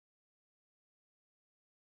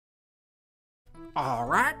All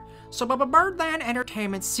right. So Birdland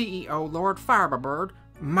Entertainment CEO Lord Firebird,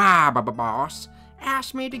 my boss,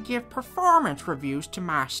 asked me to give performance reviews to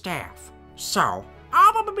my staff. So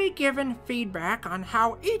I'll be giving feedback on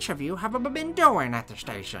how each of you have been doing at the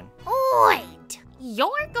station. Wait,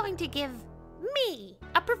 you're going to give me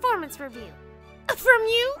a performance review? From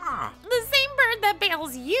you? The same bird that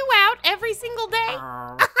bails you out every single day?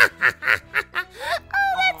 Oh,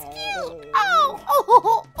 that's cute.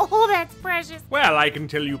 Oh, that's precious. Well, I can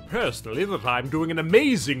tell you personally that I'm doing an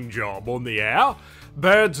amazing job on the air.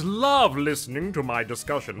 Birds love listening to my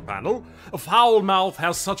discussion panel. Foulmouth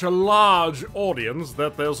has such a large audience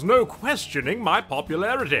that there's no questioning my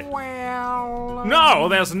popularity. Well... No,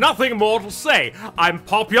 there's nothing more to say. I'm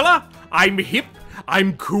popular, I'm hip,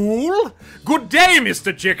 I'm cool. Good day,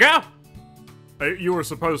 Mr. Chicker. You were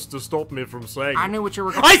supposed to stop me from saying... I knew what you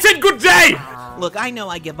were going I said good day! Look, I know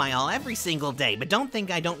I give my all every single day, but don't think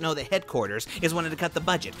I don't know that headquarters is wanting to cut the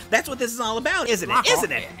budget. That's what this is all about, isn't it?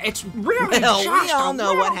 Isn't it? It's really Well, just we all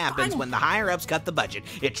know what a happens when the higher-ups cut the budget.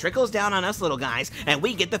 It trickles down on us little guys, and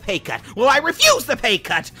we get the pay cut. Well, I refuse the pay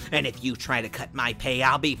cut! And if you try to cut my pay,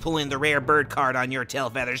 I'll be pulling the rare bird card on your tail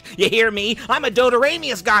feathers. You hear me? I'm a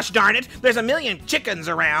Dodoramius, gosh darn it! There's a million chickens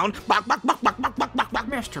around. Bok, bok, bok, bok, bok, bok, bok, bok.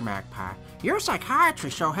 Mr. Magpie, your psychiatry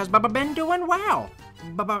show has been doing well.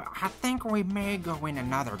 But I think we may go in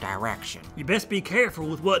another direction. You best be careful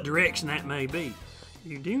with what direction that may be.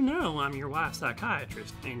 You do know I'm your wife's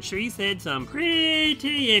psychiatrist, and she said some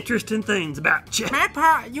pretty interesting things about you.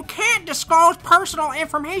 Magpie, you can't disclose personal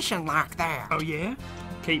information like that. Oh yeah?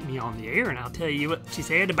 Keep me on the air and I'll tell you what she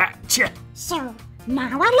said about you. So,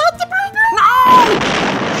 now I love the burger? No!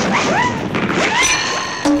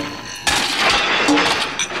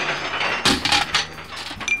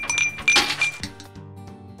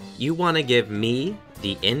 You want to give me,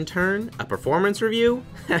 the intern, a performance review?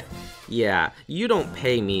 Yeah, you don't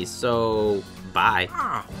pay me, so bye.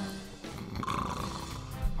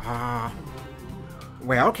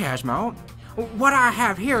 Well, Casmo, what I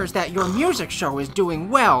have here is that your music show is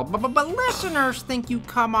doing well, but listeners think you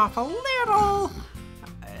come off a little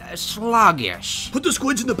sluggish. Put the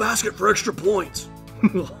squids in the basket for extra points.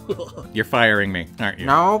 You're firing me, aren't you?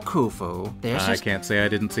 No, Khufu. I can't say I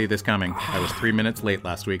didn't see this coming. I was 3 minutes late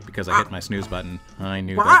last week because I hit my snooze button. I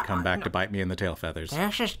knew they'd come back to bite me in the tail feathers.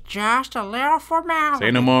 This is just a little formality. Say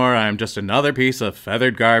no more. I'm just another piece of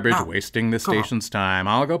feathered garbage wasting the station's time.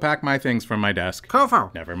 I'll go pack my things from my desk.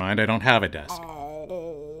 Khufu. Never mind, I don't have a desk.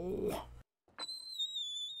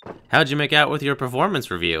 How'd you make out with your performance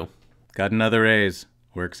review? Got another raise.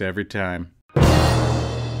 Works every time.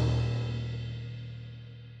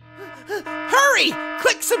 Hurry!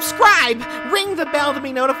 Click subscribe! Ring the bell to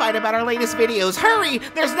be notified about our latest videos. Hurry!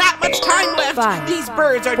 There's not much time left! 5, These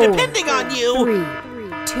birds are 4, depending on you! 3,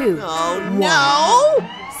 2, Oh 1. no!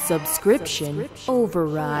 Subscription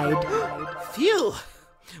override. Phew!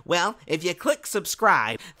 Well, if you click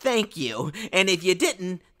subscribe, thank you. And if you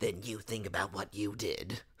didn't, then you think about what you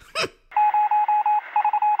did.